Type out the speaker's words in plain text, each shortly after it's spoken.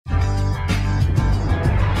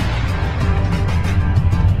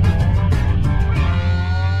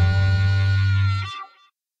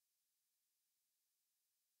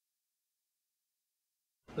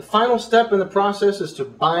final step in the process is to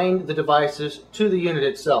bind the devices to the unit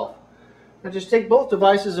itself. Now just take both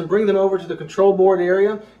devices and bring them over to the control board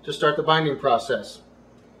area to start the binding process.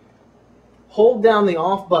 Hold down the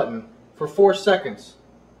off button for 4 seconds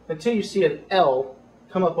until you see an L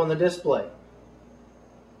come up on the display.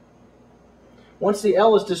 Once the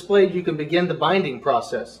L is displayed, you can begin the binding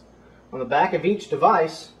process. On the back of each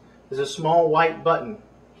device is a small white button,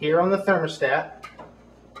 here on the thermostat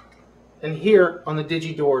and here on the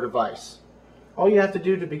DigiDoor device. All you have to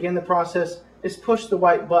do to begin the process is push the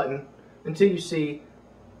white button until you see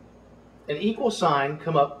an equal sign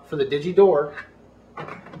come up for the DigiDoor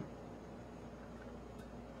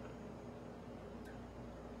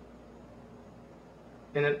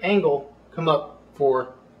and an angle come up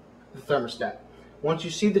for the thermostat. Once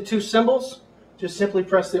you see the two symbols, just simply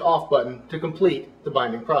press the off button to complete the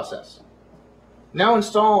binding process. Now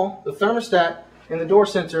install the thermostat and the door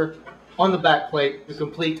sensor on the back plate to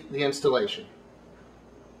complete the installation.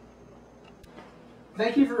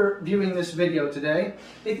 Thank you for viewing this video today.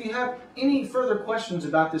 If you have any further questions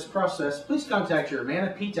about this process, please contact your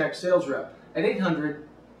Amana PTAC sales rep at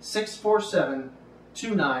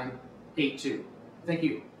 800-647-2982. Thank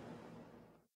you.